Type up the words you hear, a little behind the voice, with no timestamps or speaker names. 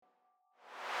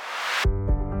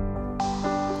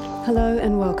Hello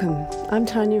and welcome. I'm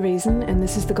Tanya Reason and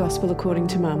this is The Gospel According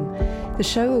to Mum, the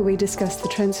show where we discuss the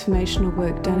transformational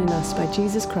work done in us by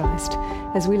Jesus Christ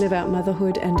as we live out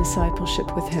motherhood and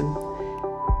discipleship with Him.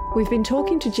 We've been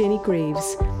talking to Jenni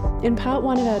Greaves. In part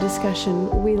one of our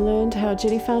discussion, we learned how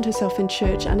Jenni found herself in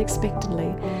church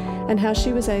unexpectedly and how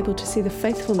she was able to see the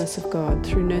faithfulness of God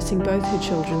through nursing both her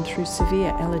children through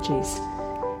severe allergies.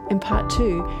 In part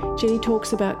two, Jenni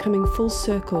talks about coming full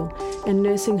circle and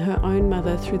nursing her own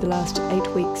mother through the last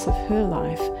 8 weeks of her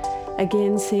life,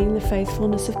 again seeing the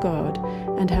faithfulness of God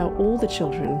and how all the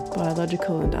children,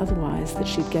 biological and otherwise, that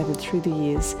she'd gathered through the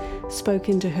years spoke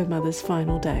into her mother's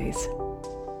final days.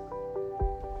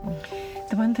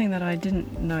 The one thing that I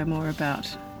didn't know more about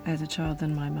as a child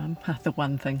than my mum, the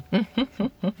one thing,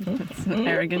 it's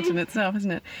arrogant in itself,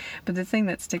 isn't it? But the thing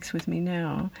that sticks with me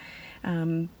now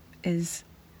is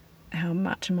how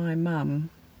much my mum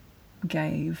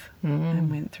gave and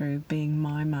went through being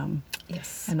my mum.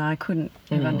 Yes. And I couldn't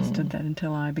have understood that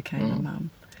until I became a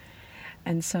mum.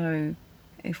 And so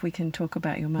if we can talk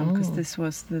about your mum, because this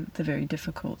was the very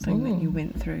difficult thing that you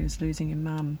went through, is losing your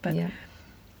mum. But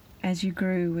as you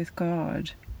grew with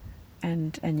God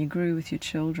and you grew with your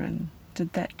children,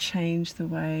 did that change the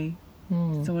way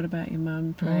you thought about your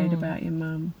mum, prayed about your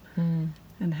mum?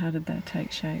 And how did that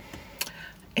take shape?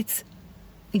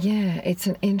 It's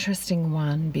an interesting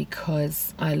one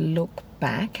because I look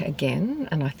back again,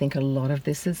 and I think a lot of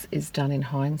this is done in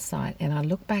hindsight, and I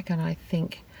look back and I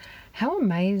think how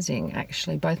amazing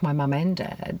actually both my mum and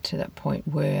dad to that point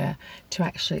were to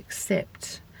actually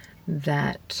accept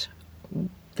that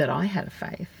I had a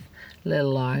faith, let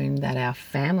alone that our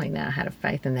family now had a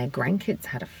faith and their grandkids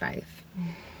had a faith.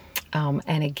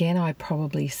 And again, I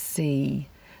probably see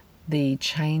the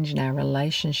change in our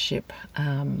relationship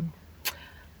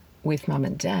with mum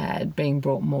and dad being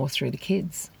brought more through the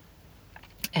kids.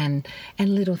 And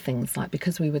little things like,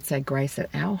 because we would say grace at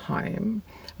our home,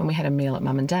 when we had a meal at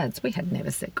mum and dad's, we had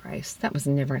never said grace. That was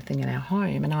never a thing in our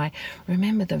home. And I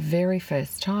remember the very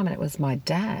first time, and it was my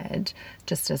dad,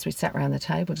 just as we sat around the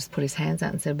table, just put his hands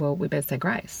out and said, well, we better say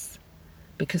grace,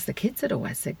 because the kids had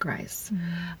always said grace.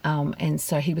 And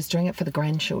so he was doing it for the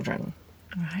grandchildren.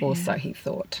 Right, or so he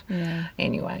thought.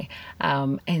 Anyway,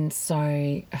 and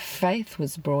so faith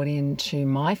was brought into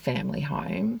my family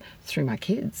home through my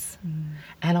kids.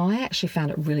 And I actually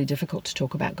found it really difficult to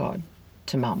talk about God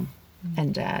to mum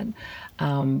and dad.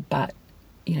 But,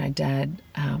 you know,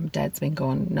 dad's been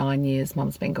gone 9 years,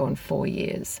 mum's been gone 4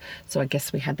 years. So I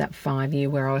guess we had that 5 year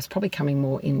where I was probably coming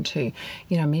more into,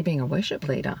 you know, me being a worship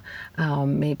leader,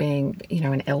 me being, you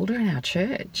know, an elder in our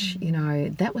church. You know,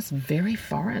 that was very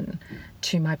foreign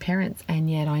to my parents,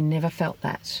 and yet I never felt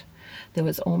that. There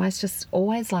was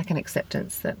always like an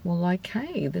acceptance that, well,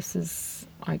 okay, this is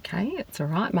okay, it's all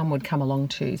right. Mum would come along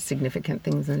to significant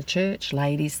things in the church,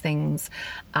 ladies' things,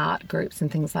 art groups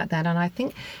and things like that. And I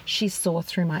think she saw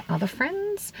through my other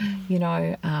friends, you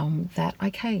know, that,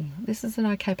 okay, this is an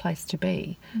okay place to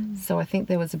be. So I think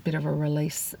there was a bit of a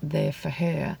release there for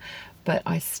her. But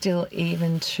I still,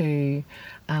 even to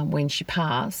when she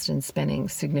passed and spending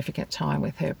significant time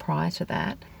with her prior to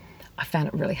that, I found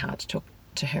it really hard to talk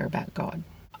to her about God.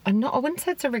 I wouldn't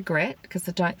say it's a regret, because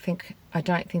I don't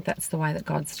think that's the way that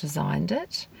God's designed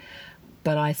it.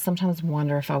 But I sometimes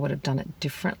wonder if I would have done it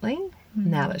differently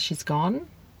now that she's gone.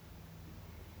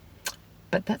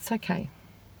 But that's okay.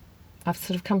 I've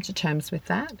sort of come to terms with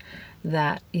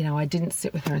that, you know, I didn't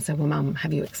sit with her and say, well, Mum,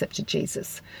 have you accepted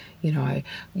Jesus? You know,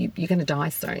 you're going to die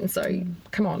soon, so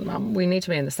come on, Mum, we need to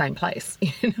be in the same place.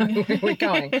 You know, where we're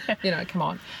going, you know, come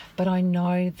on. But I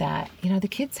know that, you know, the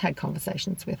kids had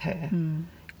conversations with her,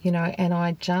 you know, and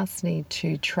I just need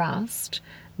to trust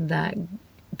that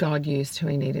God used who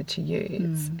He needed to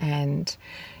use. And,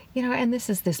 you know, and this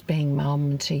is this being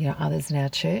mum to, you know, others in our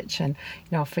church. And,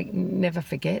 you know, I'll never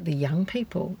forget the young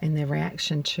people and their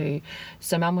reaction to,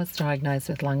 so mum was diagnosed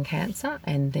with lung cancer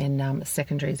and then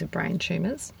secondaries of brain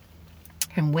tumours.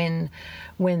 And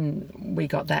when we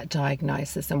got that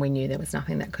diagnosis and we knew there was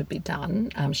nothing that could be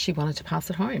done, she wanted to pass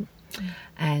it home.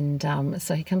 And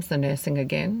so here comes the nursing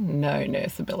again, no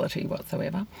nurse ability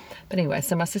whatsoever. But anyway,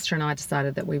 so my sister and I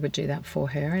decided that we would do that for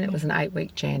her, and it was an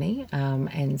 8-week journey.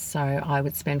 And so I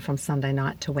would spend from Sunday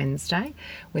night to Wednesday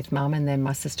with mum, and then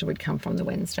my sister would come from the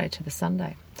Wednesday to the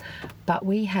Sunday. But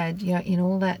we had, you know, in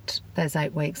all those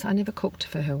 8 weeks, I never cooked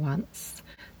for her once.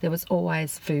 There was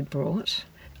always food brought.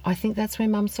 I think that's where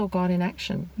mum saw God in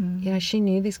action. You know, she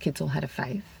knew these kids all had a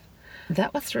faith.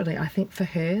 That was really, I think for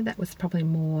her, that was probably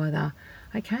more the,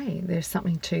 okay, there's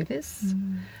something to this.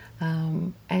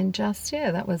 And just,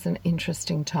 that was an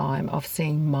interesting time of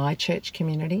seeing my church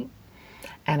community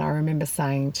And I remember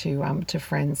saying to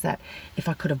friends that if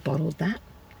I could have bottled that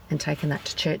and taken that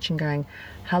to church and going,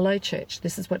 hello, church,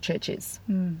 this is what church is.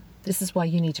 This is why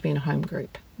you need to be in a home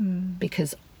group,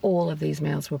 because all of these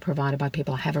meals were provided by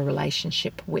people I have a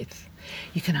relationship with.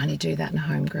 You can only do that in a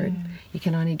home group. You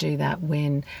can only do that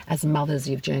when, as mothers,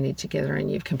 you've journeyed together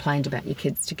and you've complained about your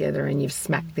kids together and you've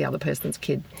smacked the other person's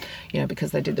kid,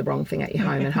 because they did the wrong thing at your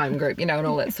home and home group, and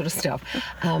all that sort of stuff.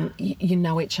 You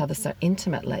know each other so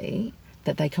intimately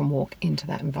that they can walk into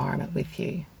that environment with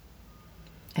you.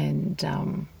 And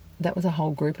that was a whole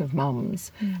group of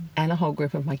mums and a whole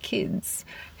group of my kids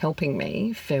helping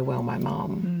me farewell my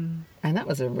mum. And that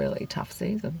was a really tough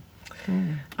season.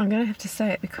 I'm going to have to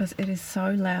say it because it is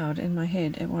so loud in my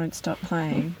head it won't stop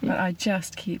playing, but I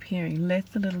just keep hearing,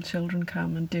 let the little children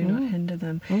come and do not hinder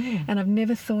them. And I've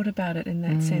never thought about it in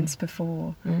that sense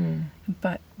before.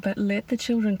 But let the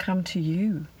children come to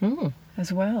you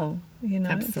as well.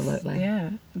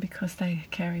 Absolutely. Because they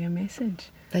carry a message.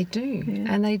 They do,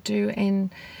 and they do, and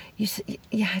you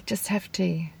just have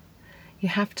to. You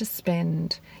have to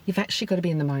spend. You've actually got to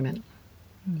be in the moment,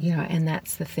 and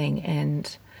that's the thing.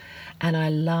 And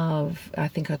I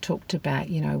think I talked about,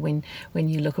 when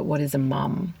you look at what is a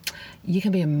mum, you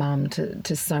can be a mum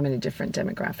to so many different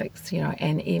demographics,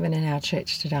 and even in our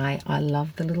church today, I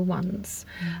love the little ones,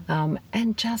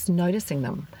 and just noticing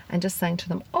them and just saying to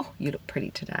them, oh, you look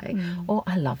pretty today, or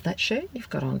I love that shirt you've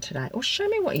got on today, or show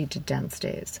me what you did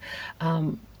downstairs.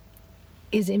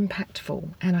 Is impactful,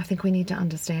 and I think we need to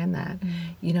understand that,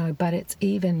 but it's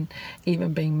even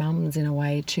being mums in a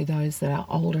way to those that are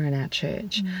older in our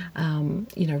church,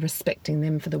 respecting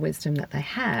them for the wisdom that they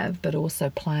have, but also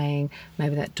playing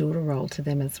maybe that daughter role to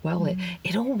them as well.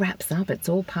 It all wraps up. It's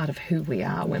all part of who we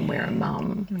are when we're a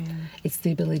mum. It's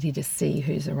the ability to see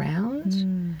who's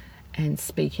around and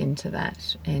speak into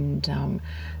that. And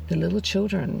the little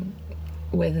children,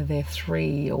 whether they're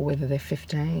 3 or whether they're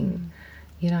 15,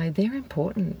 they're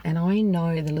important. And I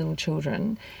know the little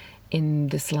children in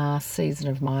this last season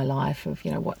of my life of,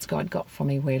 what's God got for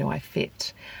me, where do I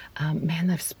fit?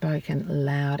 They've spoken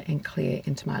loud and clear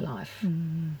into my life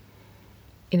in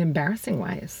embarrassing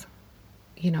ways,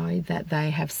 that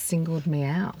they have singled me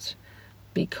out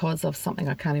because of something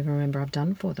I can't even remember I've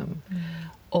done for them.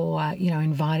 Or,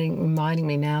 inviting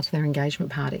me now to their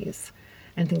engagement parties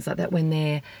and things like that when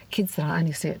they're kids that I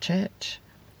only see at church.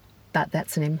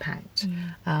 That's an impact.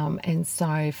 And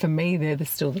so for me, they're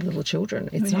still the little children.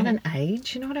 It's not an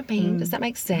age, you know what I mean? Does that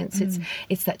make sense?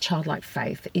 It's that childlike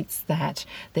faith. It's that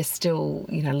they're still,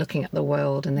 looking at the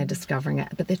world and they're discovering it,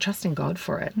 but they're trusting God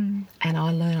for it. And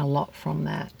I learn a lot from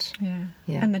that. Yeah.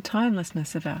 And the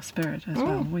timelessness of our spirit as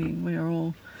well. We are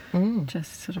all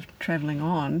just sort of travelling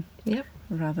on.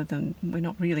 Rather than, we're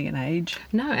not really an age.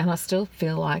 No, and I still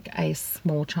feel like a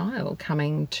small child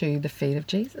coming to the feet of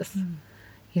Jesus.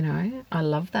 I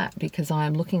love that because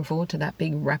I'm looking forward to that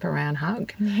big wraparound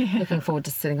hug. Looking forward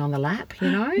to sitting on the lap,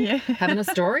 having a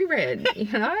story read,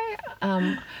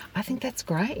 I think that's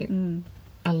great.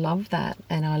 I love that.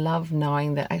 And I love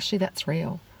knowing that actually that's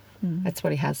real. That's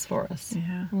what he has for us.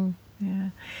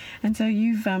 And so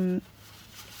you've,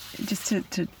 just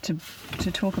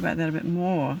to talk about that a bit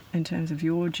more in terms of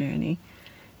your journey,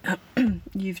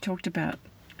 you've talked about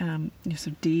your sort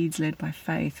of deeds led by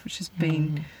faith, which has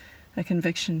been a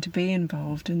conviction to be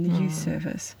involved in the youth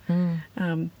service.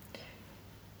 To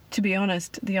be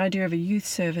honest, the idea of a youth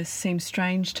service seemed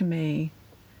strange to me.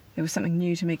 It was something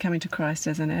new to me coming to Christ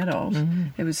as an adult.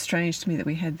 It was strange to me that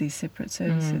we had these separate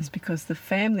services because the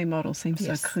family model seems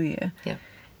so clear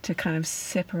to kind of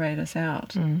separate us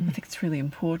out. I think it's really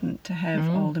important to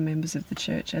have older members of the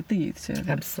church at the youth service.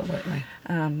 Absolutely.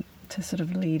 To sort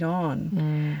of lead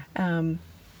on.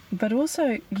 But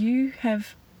also you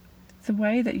have... the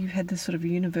way that you've had this sort of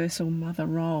universal mother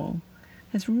role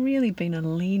has really been a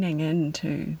leaning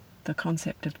into the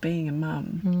concept of being a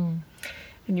mum.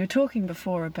 And you were talking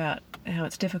before about how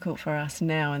it's difficult for us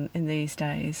now in these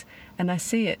days, and I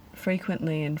see it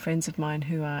frequently in friends of mine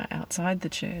who are outside the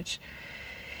church,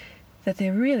 that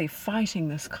they're really fighting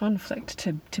this conflict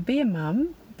to be a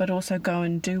mum, but also go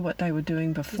and do what they were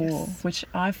doing before, which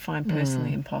I find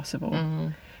personally impossible.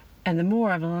 And the more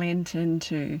I've lent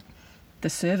into the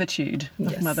servitude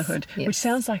of motherhood, which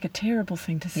sounds like a terrible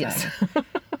thing to say.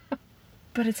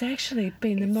 But it's actually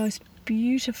been the most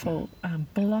beautiful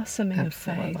blossoming of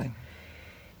faith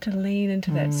to lean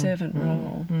into that servant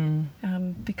role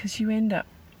because you end up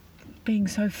being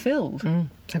so filled.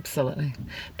 Absolutely.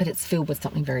 But it's filled with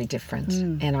something very different.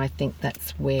 And I think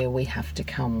that's where we have to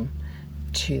come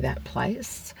to that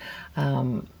place.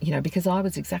 Because I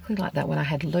was exactly like that when I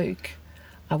had Luke.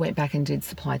 I went back and did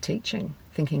supply teaching,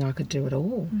 thinking I could do it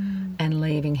all, and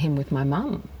leaving him with my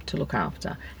mum to look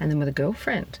after, and then with a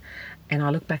girlfriend. And I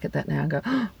look back at that now and go,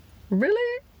 oh,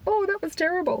 really? Oh, that was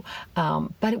terrible.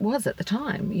 But it was at the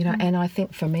time, you know, and I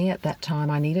think for me at that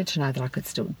time, I needed to know that I could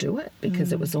still do it,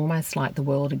 because it was almost like the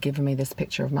world had given me this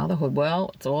picture of motherhood. Well,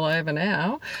 it's all over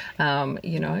now,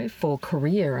 you know, for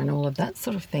career and all of that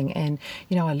sort of thing. And,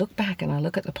 you know, I look back and I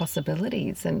look at the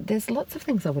possibilities, and there's lots of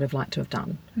things I would have liked to have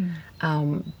done.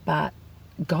 But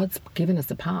God's given us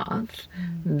a path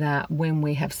that when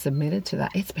we have submitted to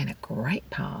that, it's been a great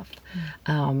path,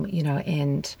 you know,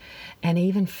 and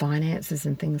even finances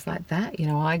and things like that. You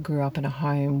know, I grew up in a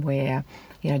home where,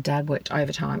 you know, Dad worked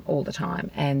overtime all the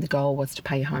time, and the goal was to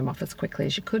pay your home off as quickly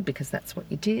as you could, because that's what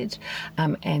you did.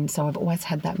 And so I've always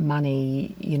had that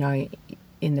money, you know,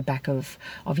 in the back of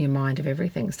your mind of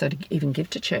everything. So to even give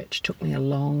to church took me a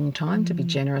long time to be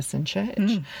generous in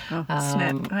church. Oh,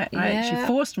 snap. I actually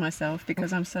forced myself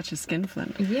because I'm such a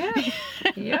skinflint. Yeah,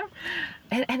 yeah.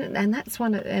 And that's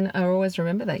one, and I always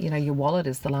remember that, you know, your wallet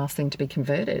is the last thing to be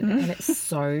converted, and it's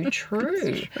so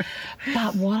true.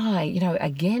 But what you know,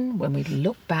 again, when we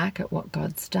look back at what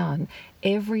God's done,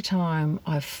 every time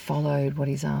I've followed what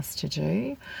He's asked to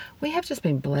do, we have just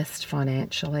been blessed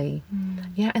financially.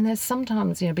 Yeah, and there's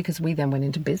sometimes, you know, because we then went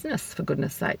into business, for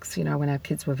goodness sakes, you know, when our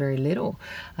kids were very little.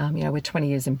 You know, we're 20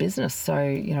 years in business, so,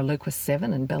 you know, Luke was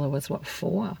 7 and Bella was,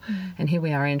 4? And here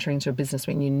we are entering into a business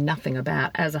we knew nothing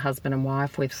about as a husband and wife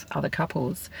with other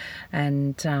couples.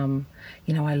 And,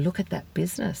 you know, I look at that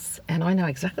business and I know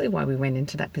exactly why we went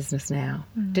into that business now.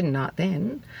 Didn't know it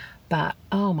then, but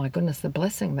oh my goodness, the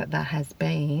blessing that has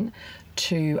been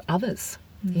to others,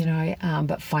 you know,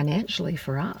 but financially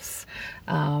for us,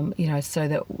 you know, so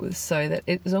that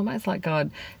it was almost like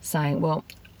God saying, well,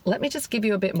 let me just give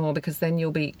you a bit more, because then you'll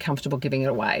be comfortable giving it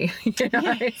away. You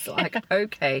know, it's like,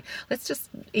 okay, let's just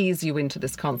ease you into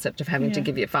this concept of having to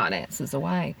give your finances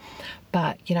away.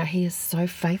 But, you know, He is so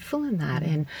faithful in that.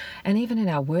 And even in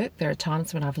our work, there are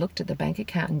times when I've looked at the bank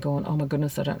account and gone, oh my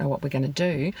goodness, I don't know what we're going to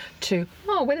do, to,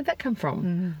 oh, where did that come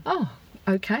from? Oh,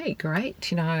 okay,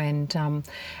 great, you know, and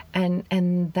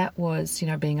that was, you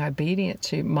know, being obedient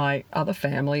to my other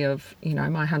family of, you know,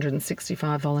 my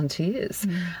 165 volunteers.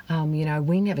 You know,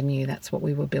 we never knew that's what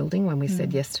we were building when we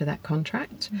said yes to that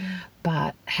contract.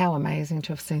 But how amazing to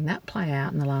have seen that play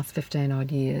out in the last 15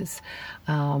 odd years.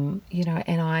 You know,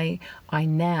 and I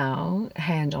now,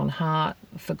 hand on heart,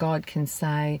 for God can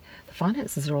say, the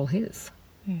finances are all His.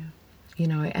 Yeah. You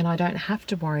know, and I don't have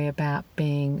to worry about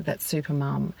being that super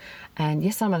mum. And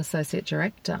yes, I'm an associate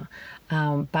director,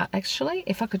 but actually,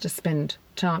 if I could just spend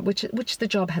time, which the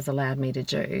job has allowed me to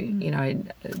do, you know,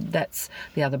 that's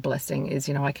the other blessing is,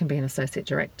 you know, I can be an associate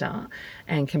director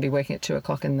and can be working at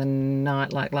 2:00 in the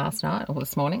night, like last night or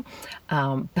this morning.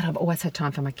 But I've always had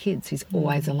time for my kids. He's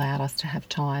always allowed us to have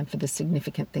time for the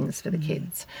significant things for the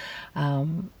kids.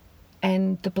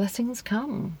 And the blessings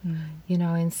come, you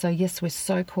know, and so, yes, we're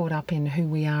so caught up in who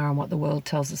we are and what the world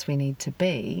tells us we need to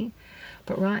be.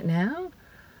 But right now,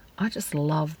 I just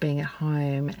love being at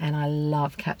home, and I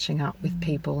love catching up with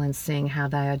people and seeing how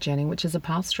they are journeying, which is a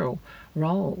pastoral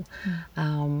role,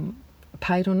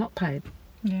 paid or not paid.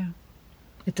 Yeah.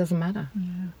 It doesn't matter.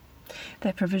 Yeah.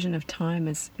 That provision of time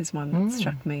is one that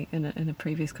struck me in a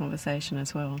previous conversation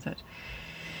as well, that,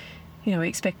 you know, we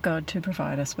expect God to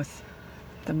provide us with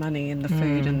the money and the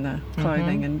food and the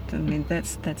clothing, and I mean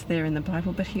that's there in the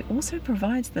Bible, but He also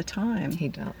provides the time. He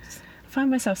does. I find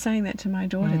myself saying that to my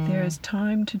daughter, there is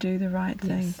time to do the right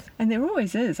thing. And there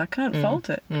always is. I can't fault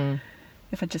it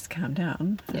if I just calm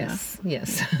down. Yes,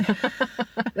 yes.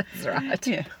 That's right.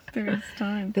 Yeah, there is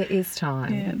time. There is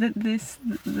time. Yeah,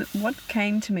 what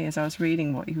came to me as I was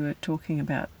reading what you were talking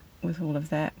about with all of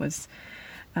that was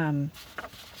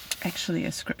actually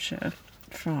a scripture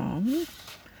from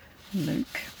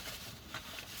Luke,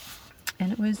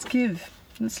 and it was give.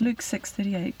 It's Luke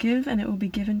 6:38. Give, and it will be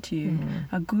given to you.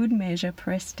 A good measure,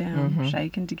 pressed down,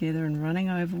 shaken together, and running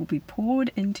over, will be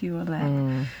poured into your lap.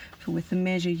 For with the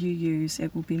measure you use,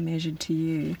 it will be measured to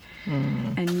you.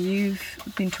 And you've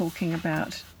been talking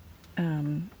about,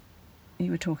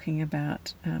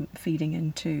 feeding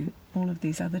into all of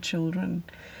these other children,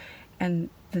 and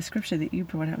the scripture that you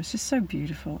brought out was just so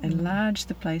beautiful. Enlarge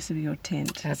the place of your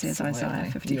tent, says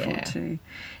Isaiah 54:2.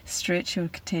 Stretch your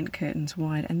tent curtains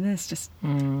wide. And this just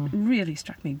really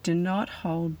struck me. Do not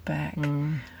hold back.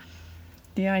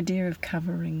 The idea of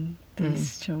covering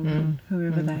these children,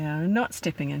 whoever they are, and not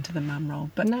stepping into the mum role,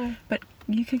 but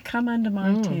you can come under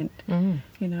my tent,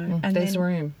 you know. And there's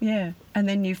room. Yeah, and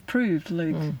then you've proved,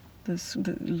 Luke,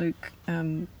 Luke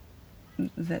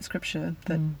that scripture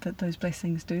that those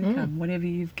blessings do come. Whatever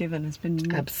you've given has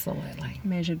been absolutely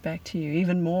measured back to you,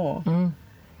 even more.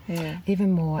 Yeah,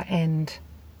 even more, and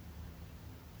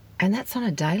that's on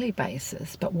a daily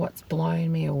basis. But what's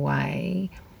blown me away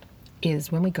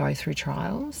is when we go through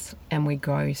trials and we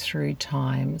go through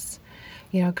times,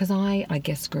 because I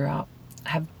guess grew up,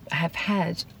 have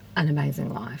had an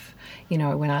amazing life,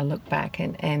 when I look back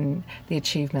and the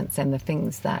achievements and the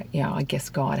things that, I guess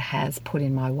God has put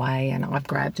in my way and I've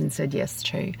grabbed and said yes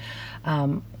to.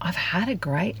 I've had a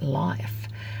great life.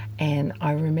 And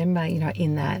I remember,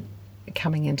 in that,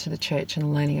 coming into the church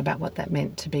and learning about what that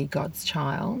meant to be God's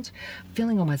child,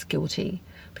 feeling almost guilty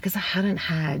because I hadn't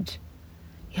had,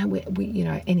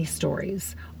 any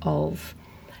stories of,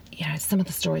 some of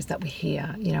the stories that we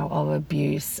hear, of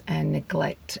abuse and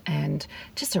neglect and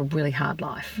just a really hard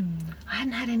life. I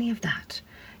hadn't had any of that.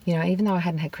 Even though I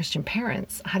hadn't had Christian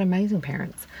parents, I had amazing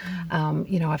parents.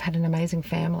 I've had an amazing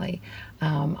family.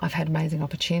 I've had amazing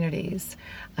opportunities.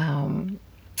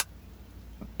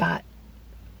 But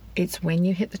it's when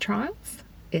you hit the trials,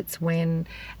 and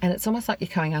it's almost like you're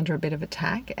coming under a bit of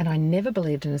attack. And I never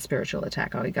believed in a spiritual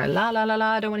attack. I would go, la, la, la,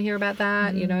 la, I don't want to hear about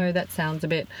that. That sounds a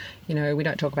bit, we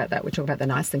don't talk about that. We talk about the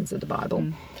nice things of the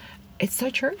Bible. It's so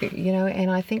true, and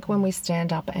I think when we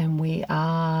stand up and we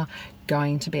are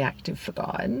going to be active for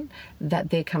God,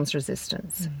 that there comes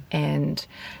resistance. And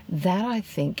that, I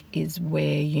think, is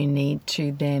where you need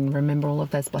to then remember all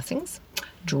of those blessings,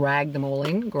 drag them all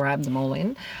in, grab them all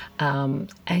in.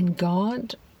 And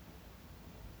God,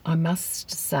 I must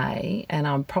say, and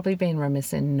I'm probably being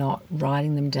remiss in not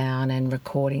writing them down and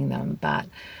recording them, but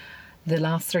the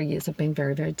last 3 years have been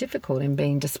very, very difficult in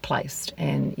being displaced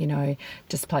and,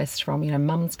 displaced from,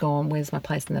 mum's gone, where's my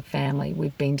place in the family?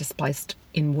 We've been displaced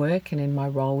in work and in my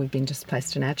role. We've been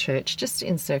displaced in our church, just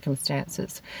in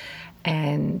circumstances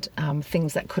and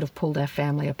things that could have pulled our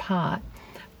family apart.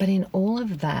 But in all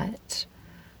of that,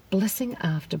 blessing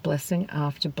after blessing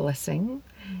after blessing.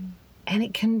 And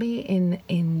it can be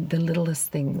in the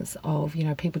littlest things of,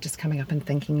 people just coming up and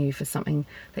thanking you for something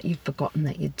that you've forgotten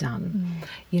that you've done.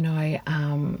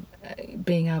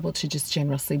 Being able to just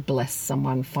generously bless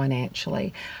someone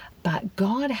financially. But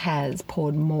God has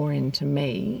poured more into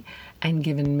me and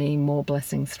given me more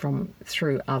blessings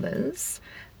through others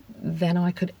than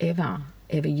I could ever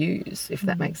use, if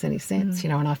that makes any sense.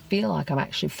 And I feel like I'm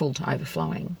actually full to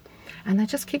overflowing. And they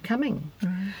just keep coming,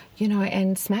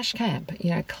 and Smash Camp,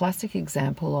 classic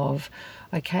example of,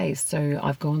 okay, so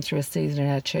I've gone through a season in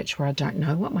our church where I don't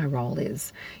know what my role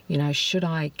is. Should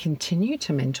I continue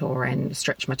to mentor and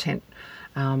stretch my tent,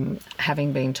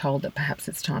 having been told that perhaps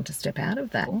it's time to step out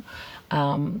of that?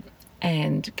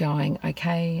 And going,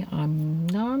 okay, I'm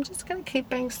just going to keep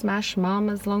being Smash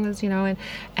Mum as long as,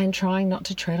 and trying not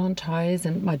to tread on toes.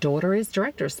 And my daughter is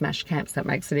director of Smash Camps. That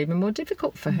makes it even more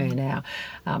difficult for her now,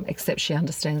 except she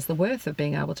understands the worth of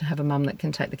being able to have a mum that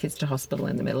can take the kids to hospital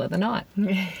in the middle of the night.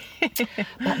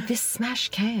 But this Smash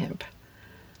Camp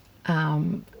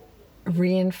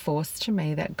reinforced to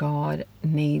me that God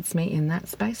needs me in that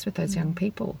space with those young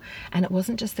people. And it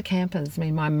wasn't just the campers. I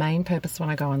mean, my main purpose when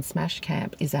I go on Smash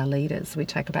Camp is our leaders. We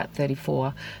take about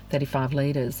 35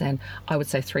 leaders, and I would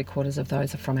say 3/4 of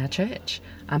those are from our church.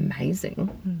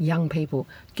 Amazing. Young people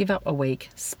give up a week,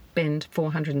 spend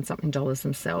 $400 and something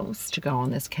themselves to go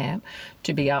on this camp,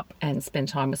 to be up and spend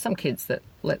time with some kids that,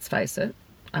 let's face it,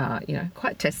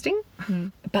 quite testing.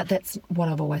 But that's what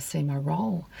I've always seen my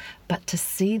role. But to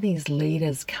see these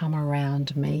leaders come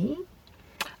around me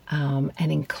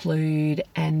and include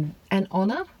and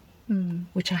honour,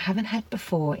 which I haven't had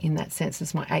before in that sense.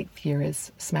 It's my 8th year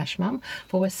as Smash Mum.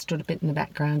 I've always stood a bit in the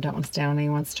background, don't want to stay on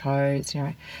anyone's toes,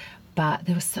 But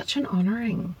there was such an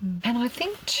honouring. And I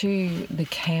think too, the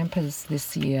campers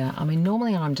this year, I mean,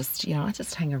 normally I'm just, I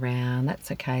just hang around. That's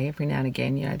okay. Every now and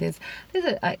again, there's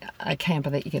a camper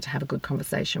that you get to have a good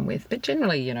conversation with. But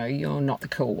generally, you're not the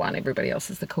cool one. Everybody else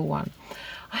is the cool one.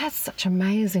 I had such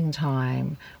amazing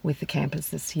time with the campers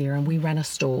this year, and we ran a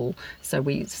stall. So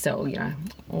we sell,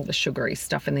 all the sugary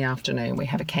stuff in the afternoon. We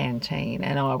have a canteen,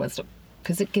 and I was,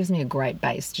 because it gives me a great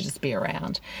base to just be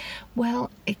around.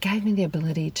 Well, it gave me the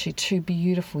ability to 2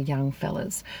 beautiful young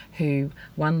fellas who,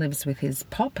 one lives with his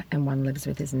pop and one lives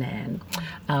with his nan.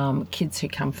 Kids who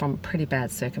come from pretty bad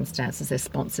circumstances. They're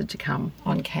sponsored to come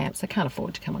on camps. They can't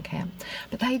afford to come on camp.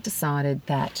 But they decided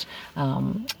that,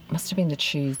 must have been the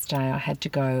Tuesday, I had to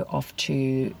go off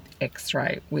to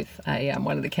x-ray with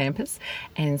one of the campers.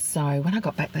 And so when I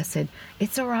got back, they said,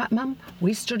 "It's all right, Mum.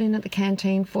 We stood in at the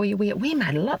canteen for you. We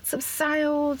made lots of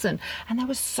sales." And they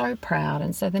were so proud.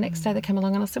 And so the next day they came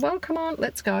along and I said, "Well, come on,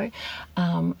 let's go."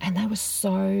 And they were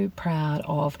so proud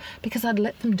of, because I'd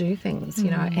let them do things,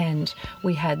 you know, and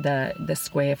we had the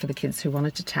square for the kids who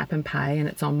wanted to tap and pay, and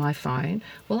it's on my phone.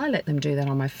 Well, I let them do that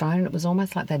on my phone. It was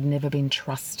almost like they'd never been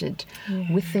trusted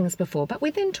with things before. But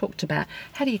we then talked about,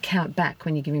 how do you count back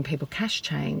when you're giving people cash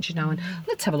change, you know, and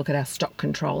let's have a look at our stock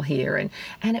control here.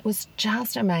 And it was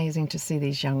just amazing to see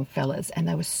these young fellas, and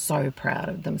they were so proud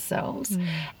of themselves.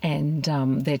 And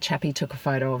their chappie took a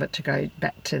photo of it to go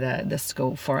back to the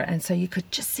school for it. And so you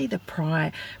could just see the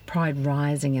pride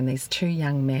rising in these two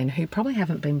young men who probably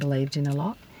haven't been believed in a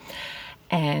lot.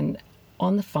 And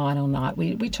on the final night,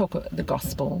 we talk the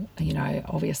gospel, you know,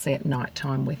 obviously at night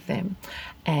time with them.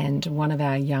 And one of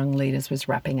our young leaders was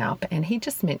wrapping up, and he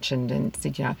just mentioned and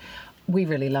said, you know, "We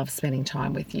really love spending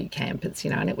time with you campers," you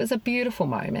know, and it was a beautiful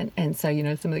moment. And so, you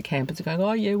know, some of the campers are going,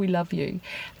 "Oh yeah, we love you."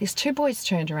 These two boys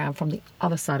turned around from the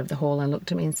other side of the hall and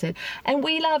looked at me and said, "And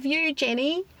we love you,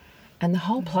 Jenny." And the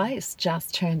whole place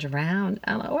just turned around,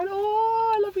 and I went,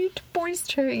 "Oh, I love you boys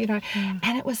too," you know.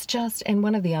 And it was just, and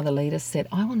one of the other leaders said,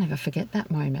 "I will never forget that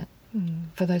moment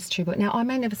for those two boys." Now, I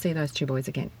may never see those two boys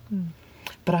again,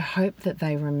 but I hope that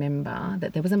they remember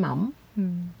that there was a mum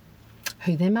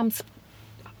who their mums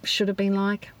should have been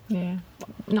like. Yeah.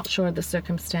 Not sure of the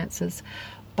circumstances,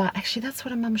 but actually that's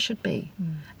what a mum should be.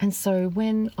 And so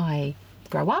when I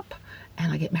grow up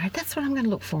and I get married, that's what I'm going to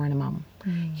look for in a mum.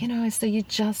 You know, so you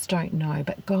just don't know.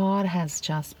 But God has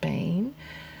just been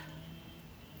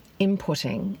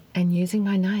inputting and using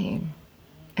my name.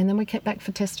 And then we kept back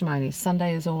for testimonies.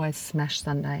 Sunday is always Smash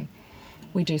Sunday.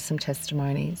 We do some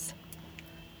testimonies.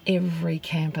 Every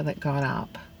camper that got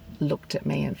up looked at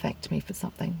me and thanked me for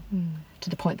something, to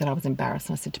the point that I was embarrassed.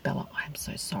 And I said to Bella, "I'm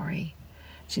so sorry."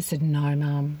 She said, "No,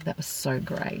 Mum, that was so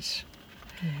great."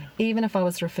 Even if I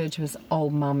was referred to as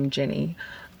old Mum Jenny,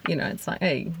 you know, it's like,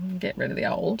 hey, get rid of the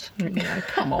old, you know,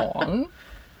 come on.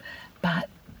 But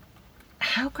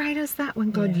how great is that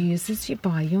when God uses you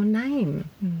by your name?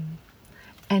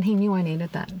 And he knew I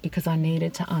needed that, because I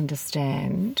needed to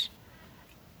understand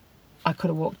I could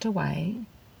have walked away,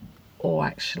 or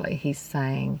actually he's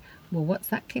saying, well, what's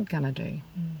that kid going to do?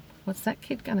 What's that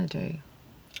kid going to do?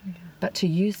 But to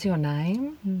use your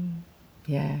name,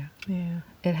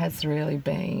 it has really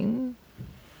been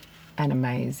an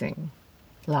amazing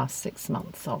last 6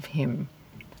 months of him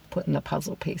putting the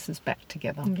puzzle pieces back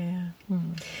together.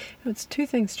 It's two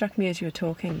things struck me as you were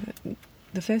talking.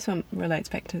 The first one relates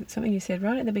back to something you said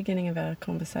right at the beginning of our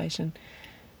conversation,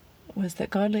 was that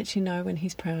God lets you know when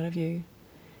he's proud of you.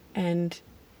 And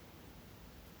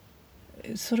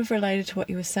it's sort of related to what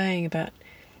you were saying about,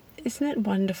 isn't it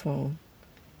wonderful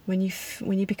when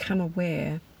you become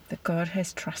aware that God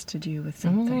has trusted you with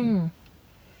something?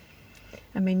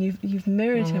 I mean, you've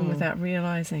mirrored him without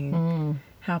realising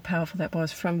how powerful that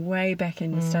was from way back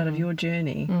in the start of your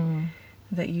journey,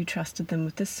 that you trusted them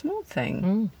with this small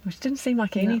thing, which didn't seem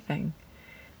like anything,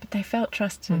 but they felt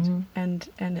trusted, and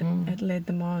it led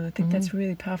them on. I think that's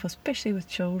really powerful, especially with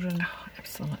children. Oh,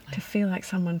 absolutely. To feel like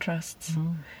someone trusts.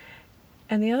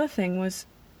 And the other thing was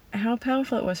how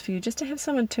powerful it was for you just to have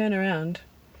someone turn around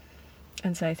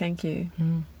and say thank you.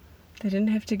 They didn't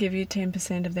have to give you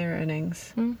 10% of their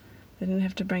earnings. They didn't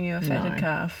have to bring you a fatted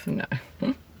calf. No.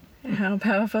 How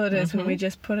powerful it is when we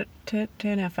just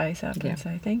turn our face up and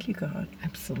say, thank you, God.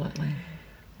 Absolutely.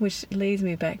 Which leads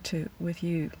me back to, with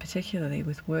you, particularly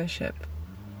with worship,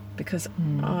 because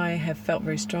I have felt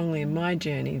very strongly in my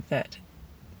journey that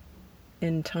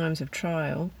in times of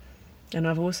trial, and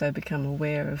I've also become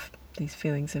aware of these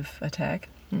feelings of attack,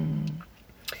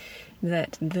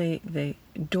 that the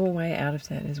doorway out of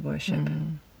that is worship.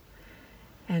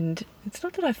 And it's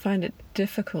not that I find it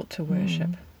difficult to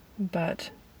worship,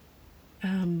 but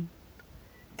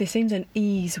there seems an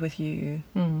ease with you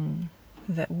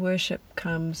that worship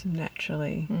comes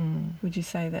naturally. Would you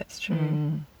say that's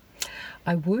true?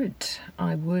 I would.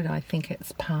 I think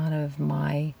it's part of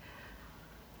my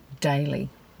daily.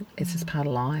 It's just part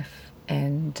of life.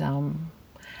 And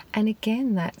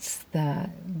again, that's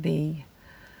the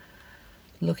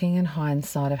looking in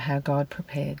hindsight of how God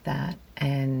prepared that.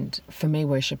 And for me,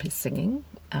 worship is singing.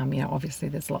 Obviously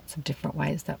there's lots of different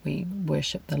ways that we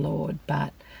worship the Lord,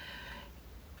 but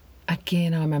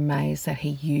again, I'm amazed that he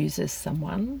uses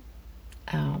someone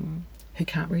who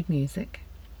can't read music,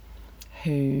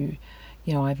 who,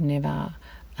 I've never,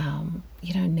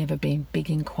 never been big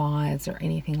in choirs or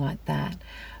anything like that,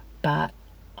 but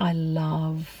I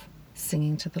love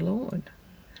singing to the Lord.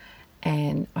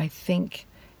 And I think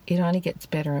it only gets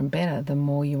better and better the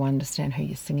more you understand who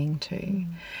you're singing to.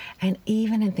 And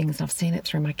even in things, I've seen it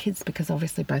through my kids, because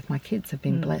obviously both my kids have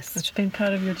been blessed. It's been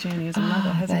part of your journey as a mother,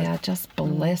 hasn't it? They are just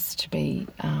blessed to be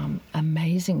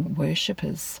amazing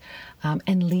worshippers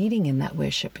and leading in that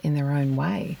worship in their own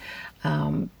way,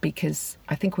 because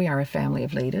I think we are a family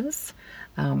of leaders,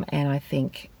 and I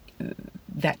think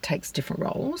that takes different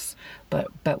roles,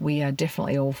 but we are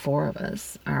definitely, all four of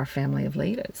us are a family of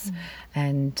leaders.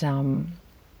 And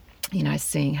you know,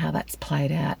 seeing how that's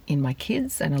played out in my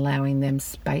kids and allowing them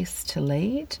space to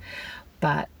lead.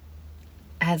 But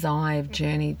as I've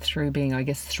journeyed through being, I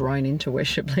guess, thrown into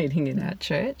worship leading in our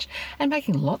church and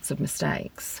making lots of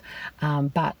mistakes,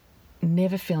 but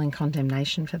never feeling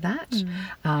condemnation for that.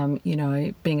 You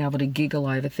know, being able to giggle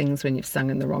over things when you've sung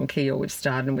in the wrong key or we've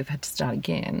started and we've had to start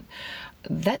again.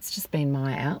 That's just been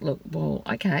my outlook. Well,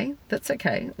 okay, that's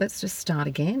okay. Let's just start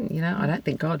again. You know, I don't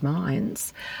think God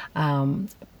minds.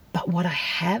 But what I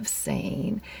have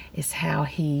seen is how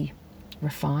he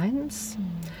refines,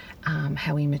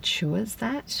 how he matures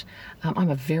that. I'm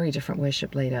a very different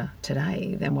worship leader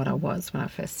today than what I was when I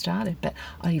first started, but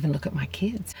I even look at my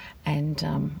kids. And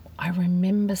I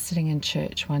remember sitting in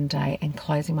church one day and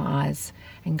closing my eyes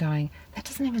and going, that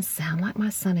doesn't even sound like my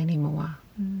son anymore.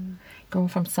 Going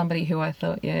from somebody who I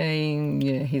thought, yeah,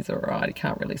 he's all right, he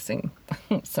can't really sing.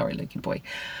 Sorry, Lukey boy.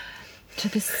 To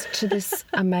this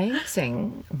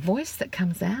amazing voice that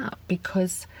comes out,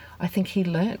 because I think he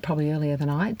learnt probably earlier than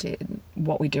I did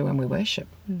what we do when we worship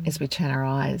is we turn our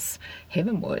eyes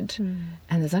heavenward,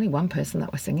 and there's only one person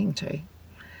that we're singing to.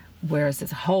 Whereas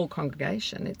there's a whole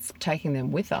congregation, it's taking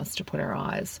them with us to put our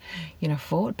eyes, you know,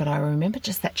 forward. But I remember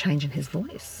just that change in his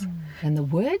voice and the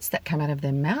words that come out of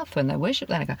their mouth when they worship.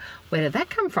 Then I go, where did that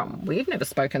come from? We've never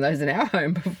spoken those in our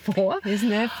home before.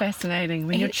 Isn't that fascinating?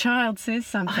 When your child says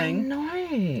something. I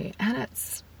know. And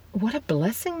it's, what a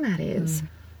blessing that is.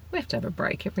 We have to have a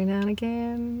break every now and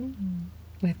again.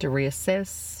 We have to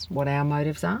reassess what our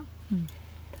motives are.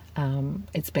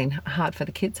 It's been hard for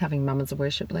the kids having mum as a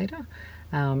worship leader.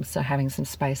 So having some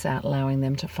space out, allowing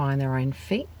them to find their own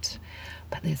feet.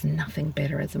 But there's nothing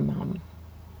better as a mum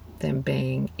than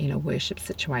being in a worship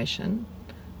situation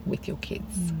with your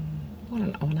kids. What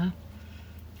an honour.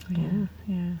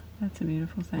 Yeah, that's a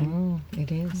beautiful thing.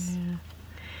 It is. Yeah.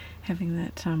 Having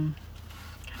that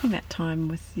time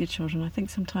with your children. I think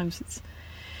sometimes it's,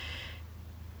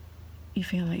 you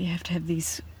feel like you have to have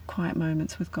these quiet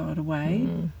moments with God away.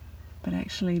 But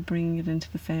actually bringing it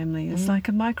into the family is like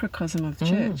a microcosm of the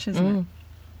church, isn't it?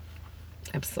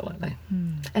 Absolutely.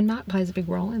 And Mark plays a big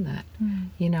role in that.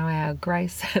 You know, our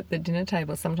grace at the dinner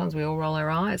table, sometimes we all roll our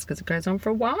eyes because it goes on for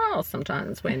a while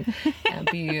sometimes when our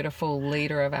beautiful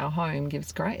leader of our home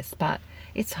gives grace. But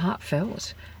it's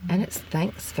heartfelt and it's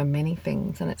thanks for many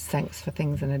things, and it's thanks for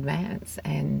things in advance.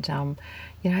 And,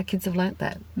 you know, our kids have learnt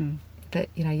that, that,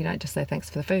 you know, you don't just say thanks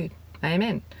for the food.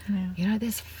 Amen. Yeah. You know,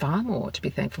 there's far more to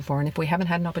be thankful for. And if we haven't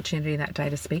had an opportunity that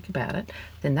day to speak about it,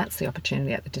 then that's the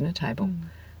opportunity at the dinner table,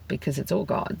 because it's all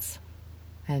God's.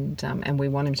 And we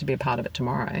want him to be a part of it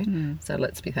tomorrow. So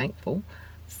let's be thankful.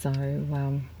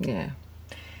 So, yeah.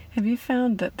 Have you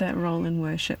found that role in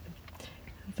worship,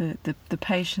 the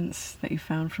patience that you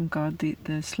found from God,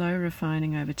 the slow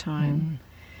refining over time,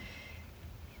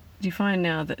 do you find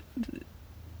now that,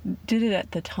 did it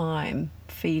at the time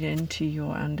feed into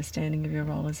your understanding of your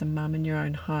role as a mum in your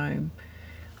own home,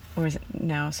 or is it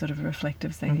now sort of a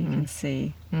reflective thing that you can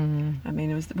see? I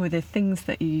mean, were there things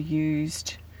that you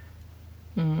used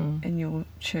in your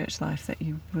church life that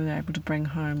you were able to bring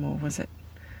home, or was it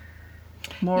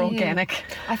more organic?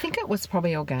 I think it was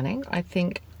probably organic. I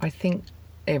think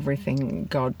everything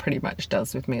God pretty much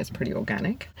does with me is pretty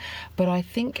organic. But I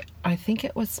think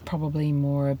it was probably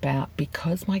more about,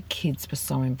 because my kids were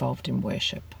so involved in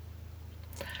worship,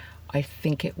 I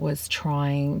think it was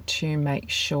trying to make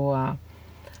sure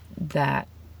that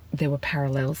there were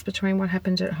parallels between what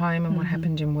happened at home and what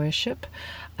happened in worship,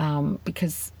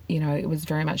 because, you know, it was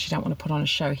very much, you don't want to put on a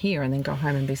show here and then go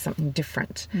home and be something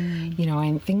different, you know,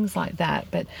 and things like that.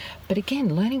 But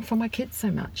again, learning from my kids so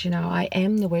much. You know, I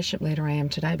am the worship leader I am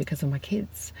today because of my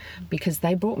kids, because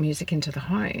they brought music into the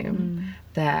home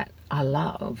that I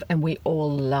love, and we all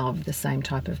love the same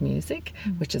type of music,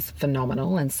 which is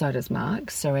phenomenal, and so does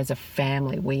Mark. So as a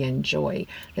family, we enjoy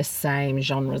the same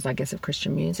genres, I guess, of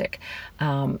Christian music,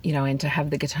 you know, and to have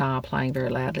the guitar playing very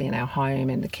loudly in our home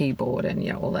and the keyboard and,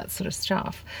 you know, all that sort of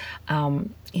stuff.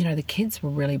 You know, the kids were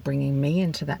really bringing me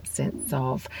into that sense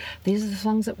of, these are the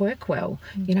songs that work well,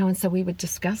 you know, and so we would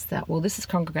discuss that. Well, this is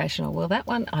congregational. Well, that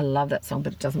one, I love that song,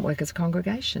 but it doesn't work as a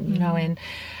congregation, you know,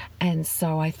 and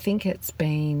so I think it's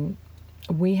been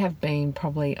we have been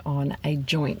probably on a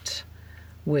joint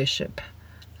worship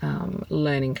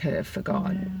learning curve for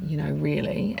God,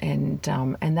 really, and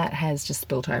that has just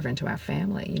spilt over into our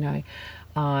family.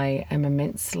 I am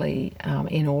immensely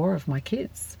in awe of my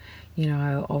kids,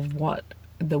 of what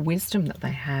the wisdom that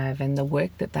they have and the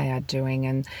work that they are doing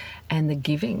and the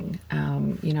giving.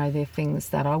 They're things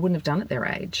that I wouldn't have done at their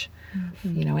age.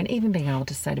 And even being able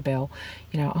to say to Belle,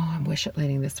 I'm worship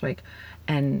leading this week,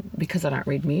 and because I don't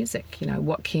read music,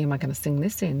 what key am I going to sing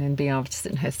this in, and being able to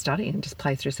sit in her study and just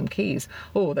play through some keys.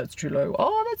 Oh, that's too low.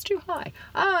 Oh, that's too high.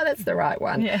 Oh, that's the right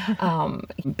one. Yeah.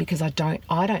 Because I don't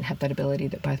have that ability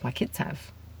that both my kids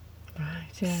have. Right.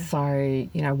 Yeah. So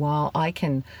while I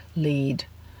can lead,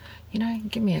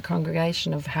 give me a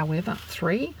congregation of however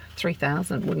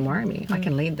 3,000 wouldn't worry me. I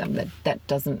can lead them.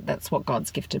 That's what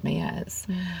God's gifted me as.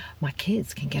 My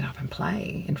kids can get up and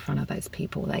play in front of those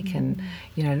people. They can,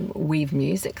 weave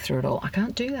music through it all. I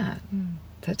can't do that.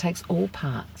 So it takes all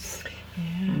parts.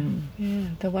 Yeah.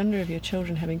 The wonder of your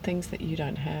children having things that you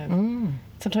don't have.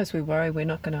 Sometimes we worry we're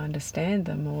not going to understand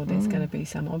them, or there's going to be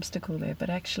some obstacle there. But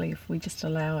actually, if we just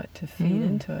allow it to feed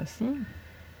into us,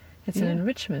 it's an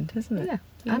enrichment, isn't it? Yeah,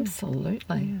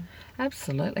 absolutely.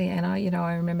 Absolutely. And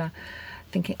I remember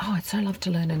thinking, I'd so love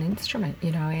to learn an instrument,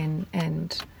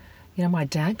 and my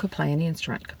dad could play any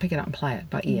instrument, could pick it up and play it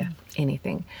by ear,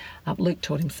 anything. Luke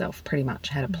taught himself pretty much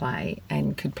how to play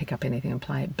and could pick up anything and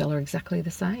play it. Bella exactly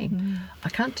the same. I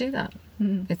can't do that.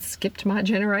 It's skipped my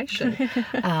generation.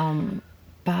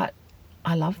 But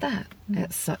I love that.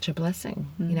 It's such a blessing.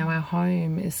 Our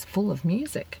home is full of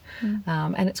music,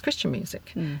 and it's Christian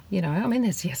music.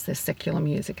 There's secular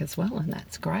music as well, and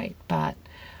that's great. But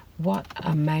what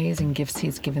amazing gifts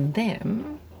He's given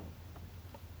them,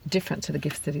 different to the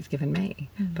gifts that He's given me.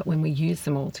 But when we use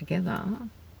them all together,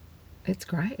 it's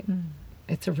great.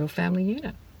 It's a real family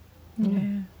unit.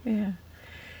 Yeah.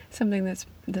 Something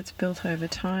that's built over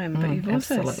time. But you've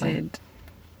also said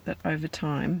that over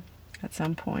time, at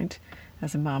some point,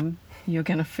 as a mum, you're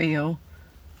going to feel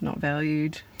not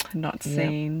valued, not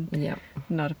seen,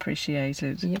 not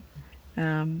appreciated.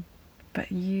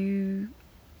 But you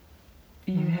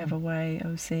have a way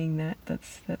of seeing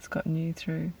that's gotten you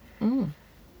through.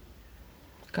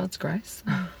 God's grace.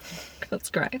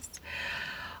 God's grace.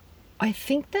 I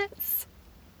think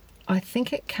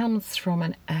it comes from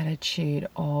an attitude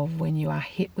of when you are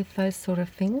hit with those sort of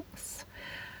things,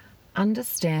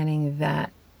 understanding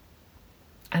that.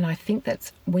 And I think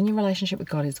that's when your relationship with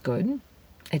God is good,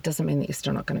 it doesn't mean that you're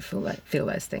still not going to feel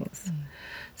those things.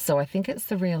 So I think it's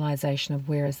the realisation of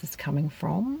where is this coming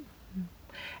from.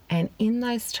 And in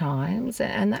those times,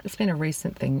 and that's been a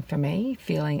recent thing for me,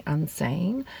 feeling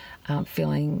unseen,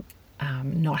 feeling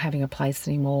not having a place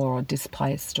anymore, or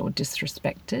displaced or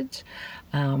disrespected,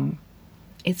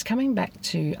 it's coming back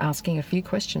to asking a few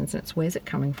questions. It's where's it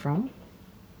coming from?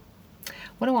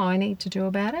 What do I need to do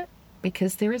about it?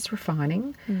 Because there is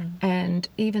refining, and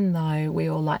even though we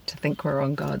all like to think we're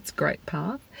on God's great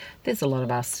path, there's a lot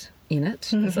of us in it.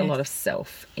 There's a lot of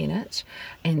self in it.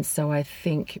 And so I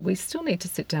think we still need to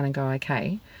sit down and go,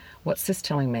 okay, what's this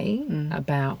telling me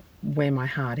about where my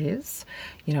heart is?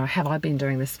 Have I been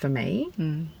doing this for me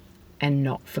and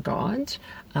not for God?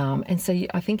 And so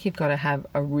I think you've got to have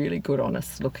a really good,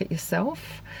 honest look at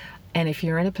yourself. And if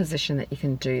you're in a position that you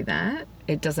can do that,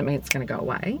 it doesn't mean it's going to go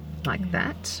away like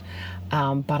that.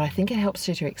 But I think it helps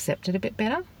you to accept it a bit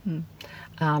better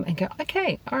and go,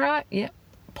 okay, all right,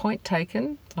 point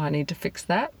taken. I need to fix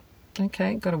that.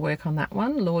 Okay, got to work on that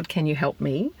one. Lord, can you help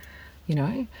me?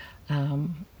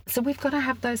 So we've got to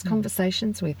have those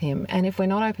conversations with Him. And if we're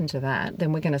not open to that,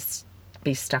 then we're going to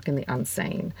be stuck in the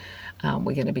unseen.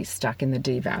 We're going to be stuck in the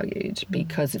devalued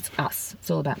because it's us. It's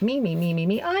all about me.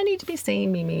 I need to be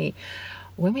seen, me.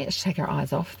 When we actually take our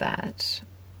eyes off that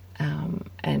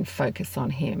and focus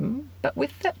on Him, but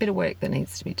with that bit of work that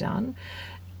needs to be done,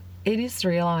 it is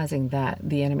realising that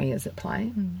the enemy is at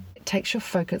play. It takes your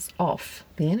focus off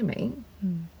the enemy,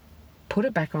 put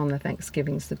it back on the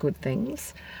thanksgivings, the good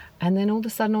things, and then all of a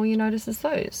sudden all you notice is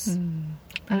those.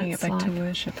 Bringing it back to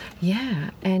worship.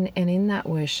 Yeah, and in that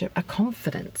worship, a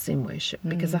confidence in worship,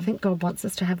 because I think God wants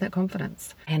us to have that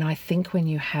confidence. And I think when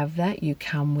you have that, you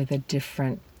come with a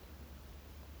different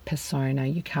persona,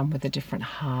 you come with a different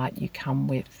heart, you come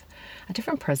with a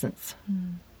different presence.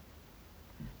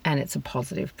 And it's a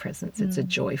positive presence, it's a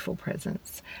joyful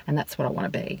presence. And that's what I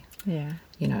want to be. Yeah.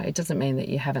 It doesn't mean that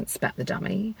you haven't spat the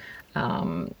dummy.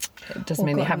 It doesn't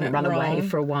mean you haven't run away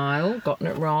for a while, gotten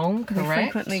it wrong, correct? We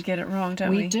frequently get it wrong,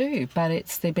 don't we? We do, but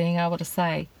it's the being able to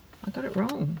say, I got it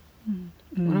wrong.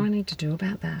 What do I need to do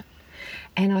about that?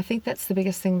 And I think that's the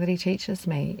biggest thing that He teaches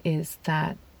me, is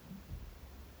that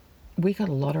we got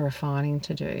a lot of refining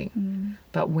to do.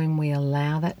 But when we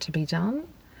allow that to be done,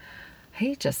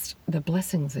 the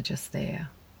blessings are just there,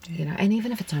 you know. And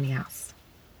even if it's only us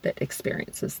that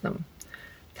experiences them,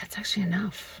 that's actually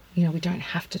enough. You know, we don't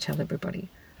have to tell everybody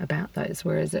about those.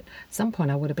 Whereas at some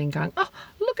point I would have been going, oh,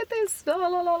 look at this, la, la,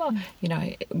 la, la. You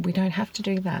know, we don't have to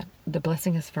do that. The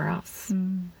blessing is for us.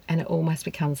 And it almost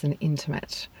becomes an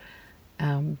intimate,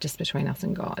 just between us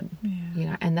and God. You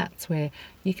know, and that's where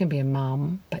you can be a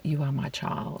mum, but you are my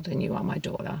child and you are my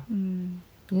daughter.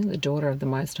 You're the daughter of the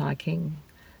Most High King.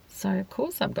 So of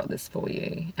course I've got this for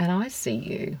you, and I see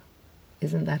you.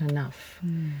 Isn't that enough?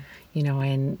 You know,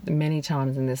 and many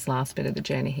times in this last bit of the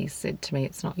journey, he said to me,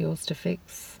 it's not yours to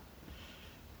fix.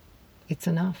 It's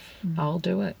enough. I'll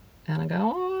do it. And I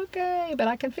go, oh, okay, but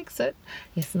I can fix it.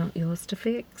 It's not yours to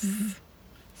fix.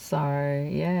 So,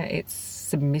 yeah, it's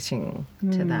submitting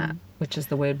to that, which is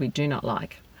the word we do not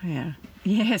like. Yeah.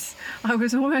 Yes. I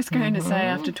was almost going to say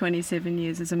after 27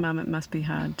 years as a mum, it must be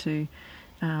hard to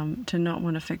not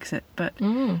want to fix it. But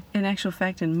in actual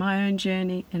fact, in my own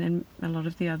journey and in a lot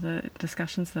of the other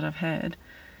discussions that I've had,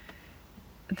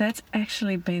 that's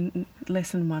actually been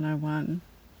lesson 101.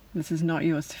 This is not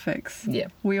yours to fix. Yeah.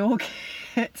 We all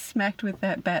get smacked with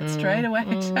that bat straight away,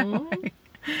 don't we?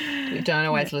 We don't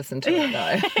always listen to it,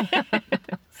 though.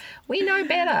 We know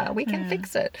better. We can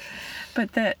fix it.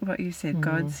 But that, what you said,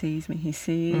 God sees me. He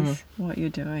sees what you're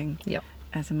doing. Yep.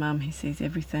 As a mum, he sees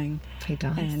everything. He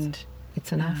does. And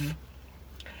it's enough.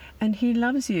 And he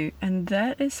loves you. And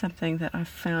that is something that I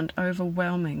found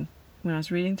overwhelming when I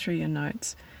was reading through your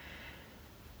notes.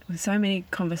 With so many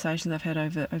conversations I've had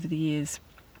over the years,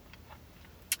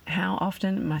 how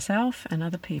often myself and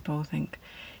other people think,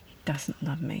 he doesn't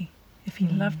love me. If he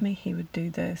loved me, he would do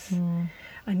this.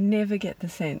 I never get the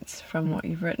sense from what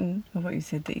you've written or what you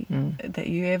said that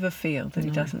you ever feel that he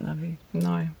doesn't love you.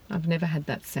 No, I've never had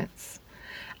that sense.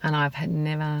 And I've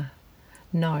never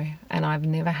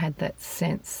had that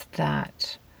sense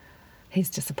that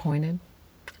he's disappointed.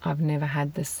 I've never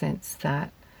had the sense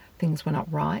that things were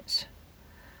not right.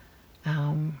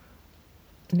 I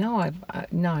know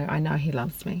he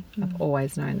loves me. I've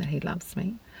always known that he loves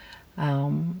me.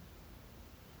 I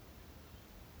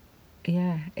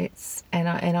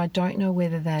don't know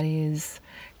whether that is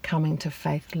coming to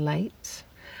faith late.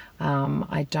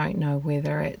 I don't know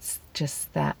whether it's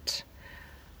just that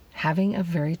having a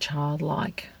very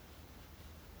childlike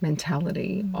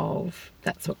mentality of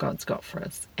that's what God's got for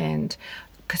us. And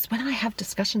because when I have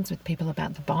discussions with people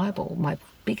about the Bible, my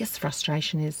biggest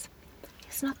frustration is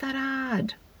it's not that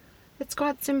hard. It's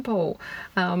quite simple.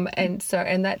 And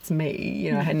that's me,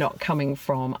 you know, and not coming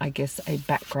from, I guess, a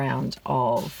background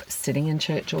of sitting in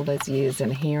church all those years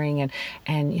and hearing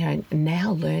and you know,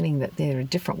 now learning that there are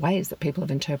different ways that people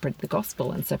have interpreted the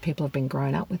gospel. And so people have been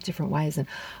grown up with different ways. And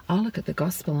I look at the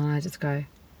gospel and I just go,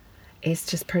 it's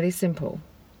just pretty simple.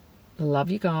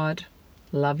 Love your God,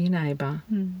 love your neighbour,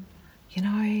 you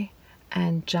know,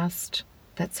 and just...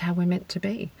 that's how we're meant to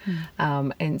be.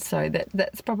 And so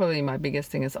that's probably my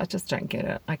biggest thing is I just don't get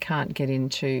it. I can't get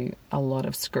into a lot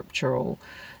of scriptural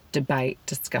debate,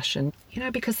 discussion, you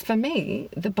know, because for me,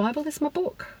 the Bible is my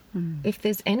book. If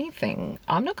there's anything,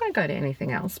 I'm not going to go to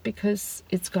anything else because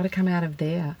it's got to come out of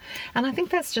there. And I think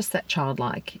that's just that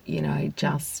childlike, you know,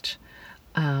 just...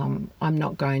 I'm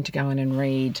not going to go in and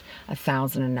read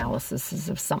 1,000 analyses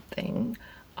of something.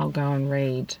 I'll go and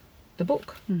read the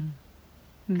book.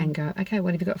 And go, okay,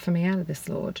 what have you got for me out of this,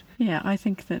 Lord? Yeah, I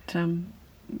think that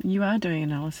you are doing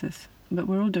analysis, but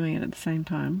we're all doing it at the same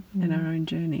time in our own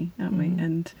journey, aren't we?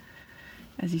 And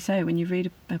as you say, when you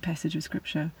read a passage of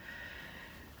Scripture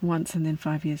once and then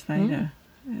 5 years later,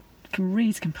 it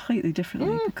reads completely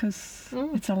differently because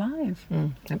it's alive.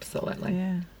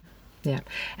 Absolutely. Yeah.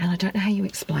 And I don't know how you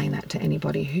explain that to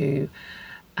anybody who...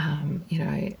 you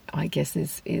know, I guess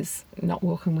is not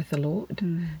walking with the Lord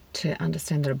to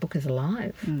understand that a book is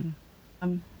alive.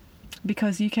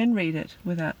 Because you can read it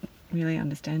without really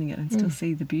understanding it and still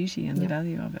see the beauty and the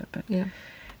value of it. But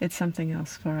it's something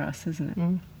else for us, isn't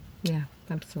it? Yeah,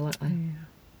 absolutely. Yeah.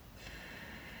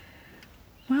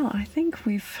 Well, I think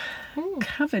we've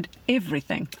covered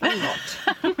everything. A lot.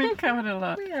 We've covered a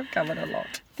lot. We have covered a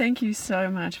lot. Thank you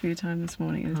so much for your time this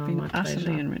morning. It's been utterly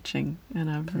pleasure. enriching and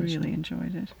I've really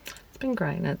enjoyed it. It's been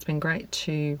great, and it's been great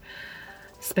to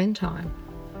spend time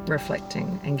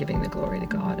reflecting and giving the glory to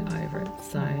God over it.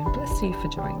 So bless you for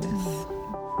doing this.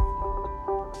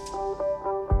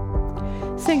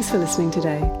 Thanks for listening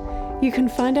today. You can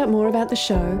find out more about the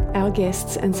show, our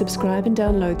guests, and subscribe and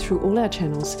download through all our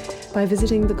channels by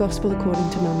visiting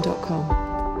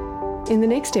thegospelaccordingtomum.com. In the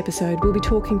next episode, we'll be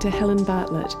talking to Helen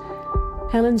Bartlett,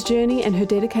 Helen's journey and her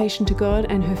dedication to God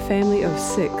and her family of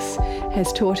 6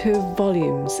 has taught her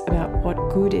volumes about what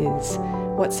good is,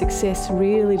 what success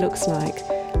really looks like,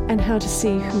 and how to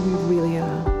see who we really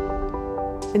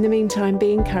are. In the meantime,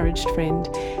 be encouraged, friend,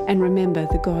 and remember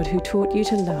the God who taught you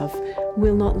to love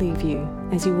will not leave you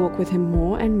as you walk with him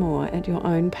more and more at your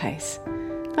own pace.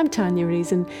 I'm Tanya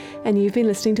Reason, and you've been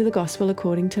listening to the Gospel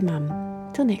According to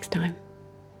Mum. Till next time.